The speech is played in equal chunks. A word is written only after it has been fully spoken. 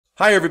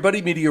Hi,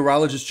 everybody.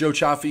 Meteorologist Joe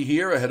Cioffi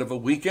here, ahead of a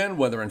weekend.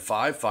 Weather in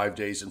 5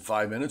 days in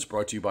 5 minutes,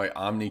 brought to you by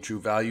Omni True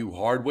Value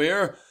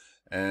Hardware.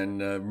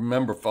 And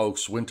remember,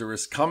 folks, winter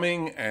is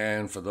coming.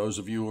 And for those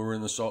of you who are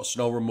in the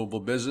snow removal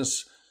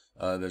business,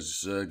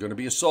 there's going to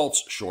be a salt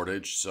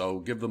shortage. So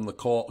give them a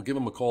call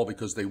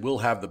because they will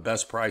have the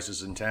best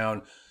prices in town.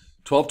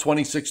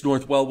 1226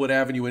 North Wellwood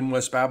Avenue in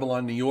West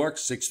Babylon, New York.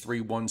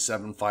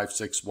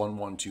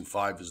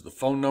 631-756-1125 is the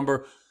phone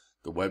number.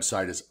 The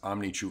website is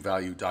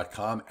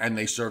omnitruevalue.com, and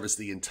they service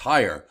the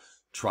entire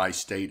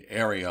tri-state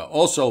area.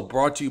 Also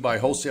brought to you by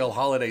Wholesale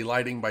Holiday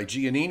Lighting by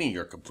Giannini,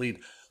 your complete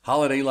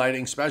holiday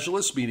lighting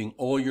specialist, meeting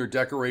all your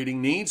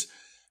decorating needs.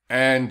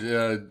 And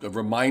a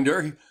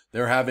reminder,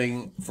 they're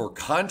having, for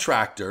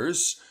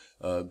contractors,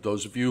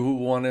 those of you who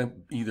want to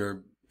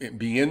either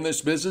be in this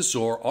business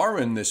or are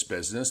in this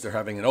business, they're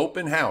having an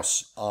open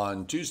house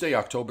on Tuesday,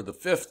 October the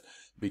 5th,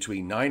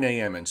 between 9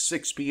 a.m. and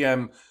 6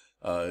 p.m.,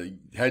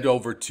 head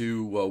over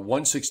to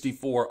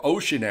 164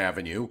 Ocean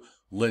Avenue,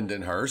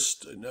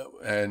 Lindenhurst,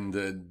 and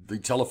the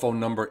telephone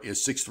number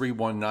is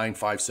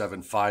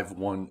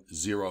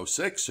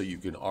 631-957-5106, so you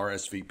can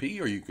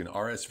RSVP or you can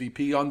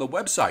RSVP on the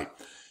website,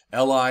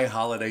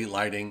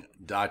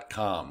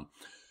 liholidaylighting.com.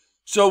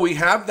 So we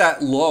have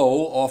that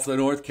low off the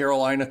North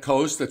Carolina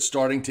coast that's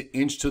starting to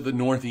inch to the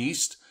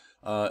northeast.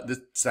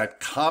 It's that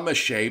comma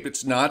shape.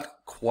 It's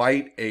not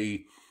quite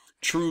a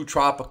true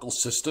tropical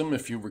system.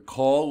 If you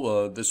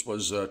recall, this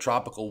was a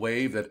tropical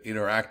wave that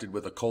interacted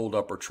with a cold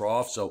upper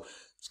trough, so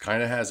it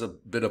kind of has a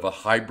bit of a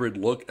hybrid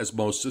look, as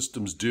most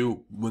systems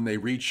do when they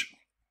reach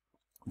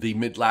the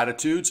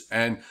mid-latitudes.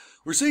 And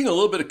we're seeing a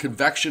little bit of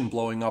convection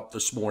blowing up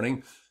this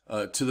morning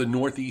to the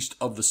northeast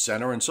of the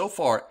center, and so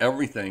far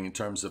everything in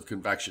terms of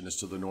convection is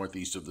to the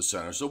northeast of the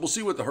center. So we'll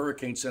see what the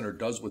Hurricane Center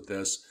does with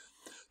this.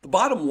 The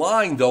bottom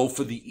line, though,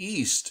 for the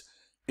east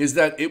is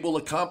that it will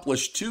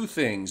accomplish two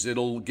things.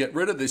 It'll get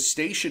rid of this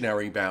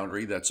stationary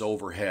boundary that's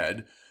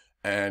overhead,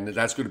 and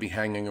that's going to be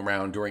hanging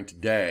around during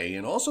today.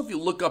 And also, if you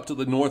look up to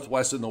the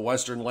northwest and the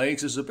western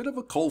lakes, there's a bit of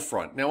a cold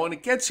front. Now, when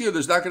it gets here,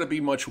 there's not going to be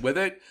much with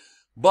it,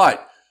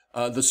 but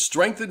the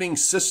strengthening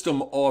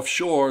system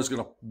offshore is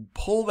going to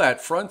pull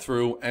that front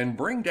through and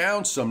bring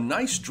down some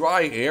nice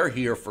dry air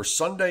here for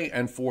Sunday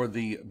and for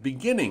the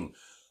beginning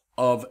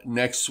of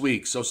next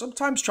week. So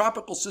sometimes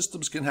tropical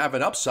systems can have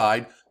an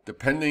upside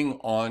depending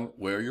on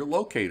where you're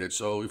located.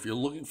 So if you're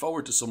looking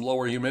forward to some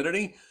lower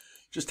humidity,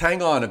 just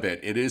hang on a bit.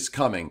 It is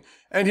coming.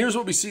 And here's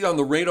what we see on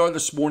the radar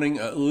this morning.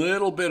 A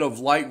little bit of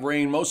light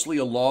rain, mostly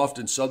aloft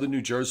in southern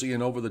New Jersey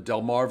and over the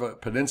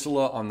Delmarva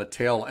Peninsula on the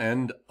tail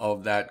end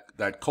of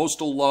that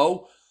coastal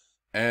low.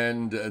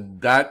 And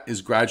that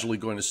is gradually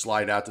going to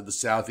slide out to the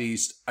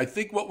southeast. I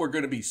think what we're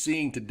going to be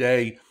seeing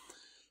today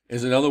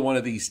is another one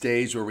of these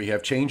days where we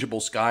have changeable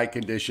sky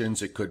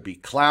conditions. It could be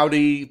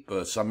cloudy,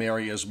 but some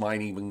areas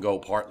might even go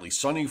partly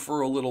sunny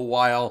for a little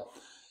while.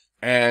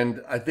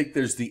 And I think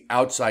there's the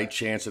outside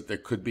chance that there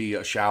could be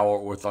a shower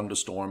or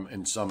thunderstorm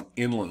in some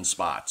inland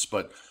spots.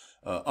 But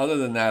other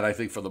than that, I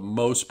think for the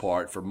most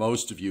part, for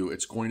most of you,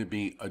 it's going to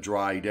be a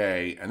dry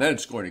day. And then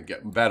it's going to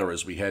get better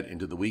as we head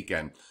into the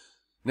weekend.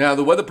 Now,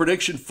 the weather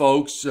prediction,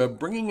 folks,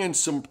 bringing in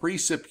some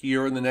precip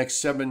here in the next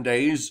 7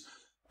 days,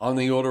 on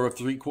the order of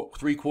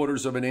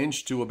three-quarters of an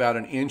inch to about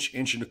an inch,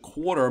 inch and a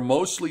quarter,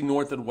 mostly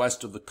north and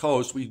west of the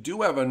coast. We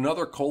do have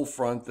another cold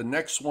front. The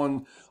next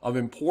one of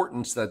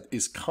importance that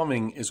is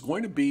coming is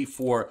going to be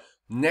for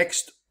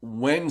next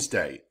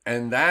Wednesday.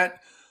 And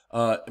that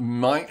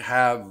might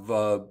have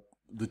the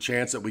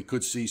chance that we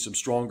could see some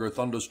stronger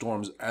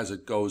thunderstorms as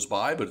it goes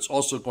by, but it's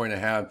also going to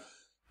have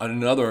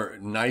another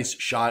nice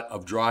shot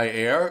of dry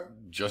air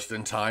just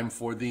in time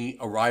for the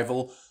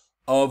arrival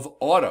of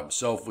autumn.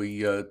 So if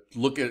we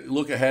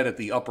look ahead at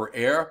the upper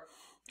air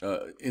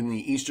in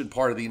the eastern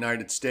part of the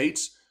United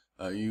States,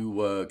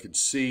 you can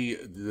see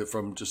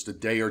from just a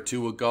day or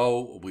two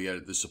ago, we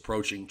had this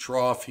approaching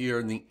trough here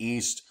in the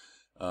east.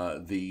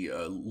 The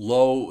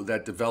low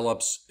that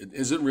develops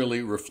isn't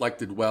really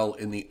reflected well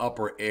in the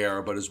upper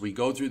air, but as we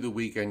go through the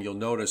weekend, you'll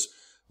notice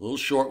a little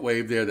short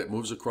wave there that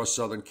moves across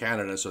southern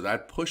Canada. So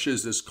that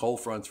pushes this cold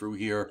front through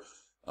here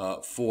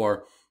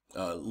for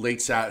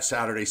late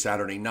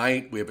Saturday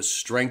night. We have a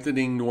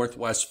strengthening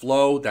northwest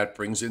flow that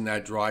brings in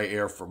that dry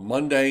air for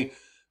Monday.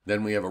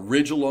 Then we have a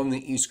ridge along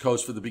the East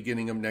Coast for the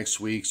beginning of next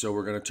week. So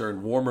we're going to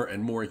turn warmer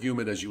and more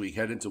humid as we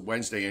head into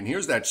Wednesday. And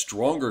here's that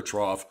stronger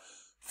trough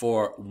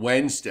for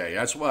Wednesday.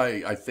 That's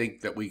why I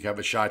think that we have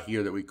a shot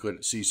here that we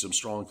could see some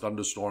strong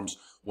thunderstorms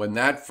when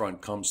that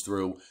front comes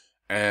through.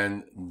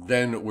 And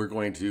then we're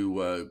going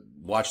to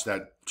watch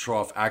that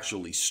trough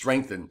actually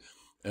strengthen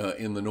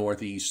in the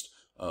northeast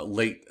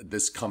late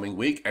this coming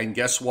week. And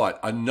guess what?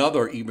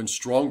 Another even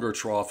stronger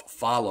trough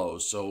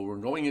follows. So we're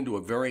going into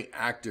a very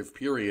active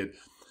period.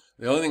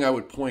 The only thing I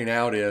would point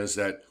out is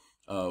that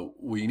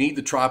we need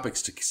the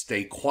tropics to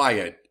stay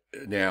quiet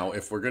now.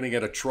 If we're going to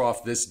get a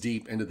trough this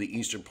deep into the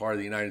eastern part of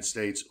the United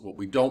States, what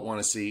we don't want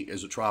to see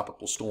is a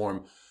tropical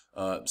storm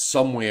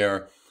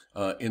somewhere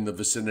in the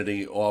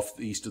vicinity off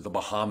east of the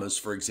Bahamas,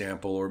 for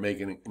example, or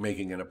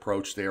making an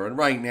approach there. And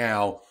right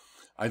now,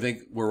 I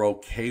think we're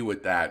okay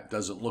with that.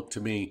 Doesn't look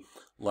to me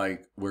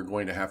like we're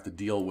going to have to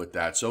deal with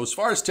that. So as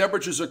far as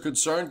temperatures are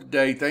concerned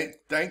today,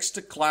 thanks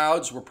to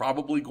clouds, we're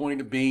probably going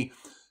to be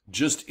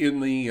just in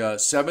the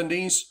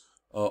 70s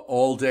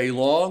all day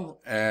long,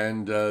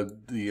 and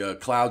the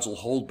clouds will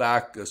hold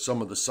back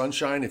some of the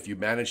sunshine. If you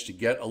manage to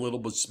get a little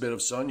bit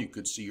of sun, you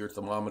could see your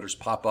thermometers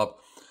pop up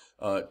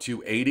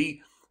to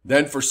 80.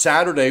 Then for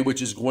Saturday,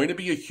 which is going to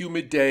be a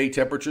humid day,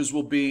 temperatures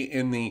will be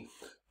in the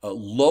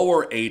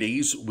lower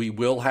 80s. We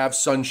will have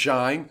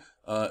sunshine.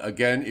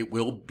 Again, it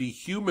will be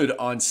humid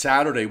on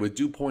Saturday with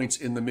dew points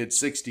in the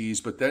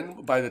mid-60s. But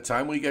then by the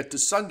time we get to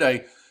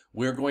Sunday,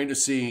 we're going to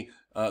see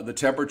the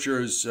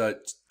temperatures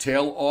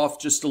tail off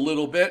just a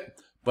little bit.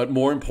 But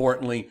more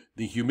importantly,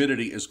 the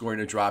humidity is going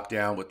to drop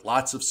down with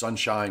lots of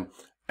sunshine.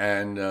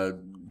 And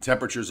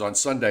temperatures on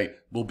Sunday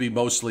will be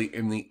mostly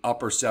in the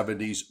upper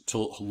 70s to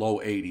low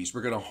 80s.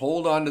 We're going to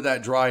hold on to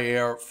that dry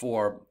air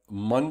for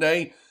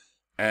Monday,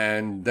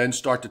 and then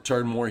start to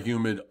turn more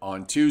humid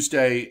on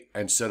Tuesday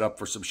and set up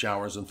for some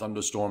showers and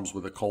thunderstorms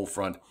with a cold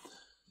front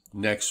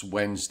next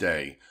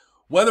Wednesday.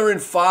 Weather in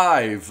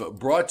 5,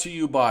 brought to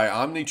you by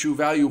Omni True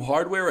Value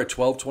Hardware at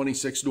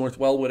 1226 North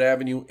Wellwood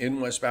Avenue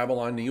in West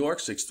Babylon, New York.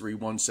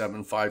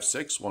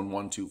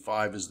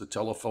 631-756-1125 is the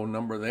telephone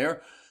number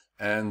there.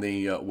 And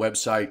the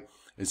website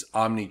is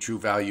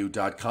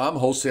omnitruevalue.com.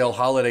 Wholesale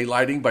holiday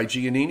lighting by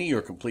Giannini,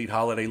 your complete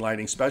holiday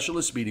lighting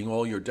specialist, meeting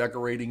all your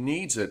decorating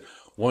needs at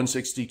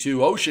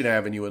 162 Ocean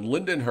Avenue in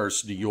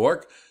Lindenhurst, New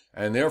York.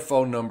 And their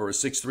phone number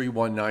is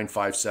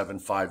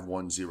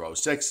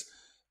 631-957-5106.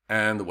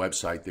 And the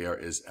website there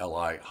is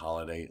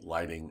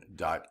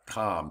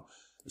liholidaylighting.com.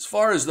 As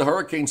far as the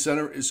Hurricane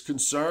Center is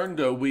concerned,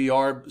 we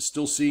are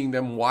still seeing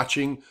them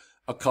watching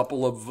a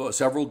couple of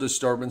several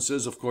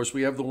disturbances. Of course,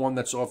 we have the one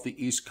that's off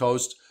the East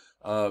Coast.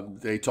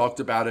 They talked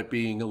about it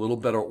being a little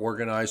better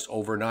organized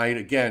overnight.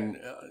 Again,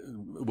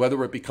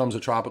 whether it becomes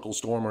a tropical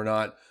storm or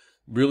not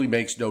really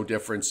makes no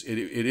difference. It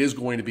is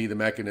going to be the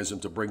mechanism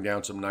to bring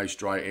down some nice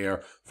dry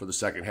air for the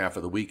second half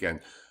of the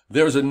weekend.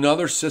 There's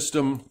another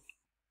system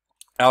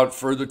out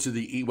further to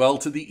the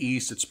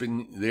east. It's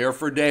been there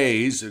for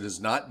days. It is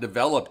not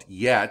developed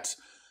yet.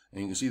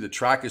 And you can see the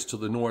track is to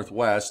the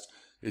northwest.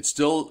 It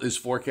still is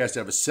forecast to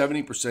have a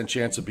 70%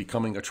 chance of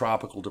becoming a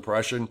tropical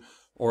depression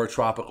or a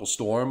tropical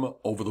storm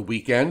over the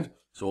weekend.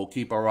 So we'll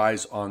keep our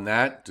eyes on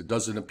that. It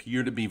doesn't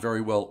appear to be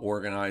very well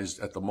organized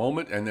at the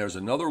moment. And there's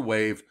another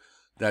wave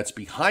that's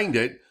behind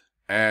it.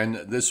 And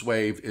this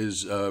wave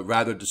is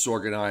rather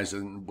disorganized,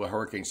 and the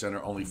Hurricane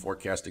Center only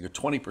forecasting a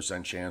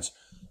 20% chance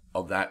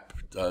of that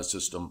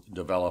system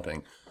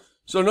developing.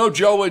 So no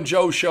Joe and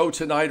Joe show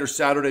tonight or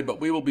Saturday,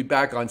 but we will be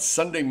back on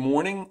Sunday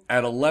morning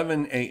at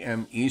 11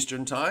 a.m.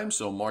 Eastern Time.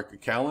 So mark your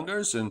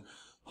calendars, and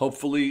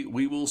hopefully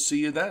we will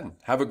see you then.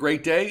 Have a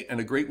great day and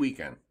a great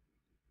weekend.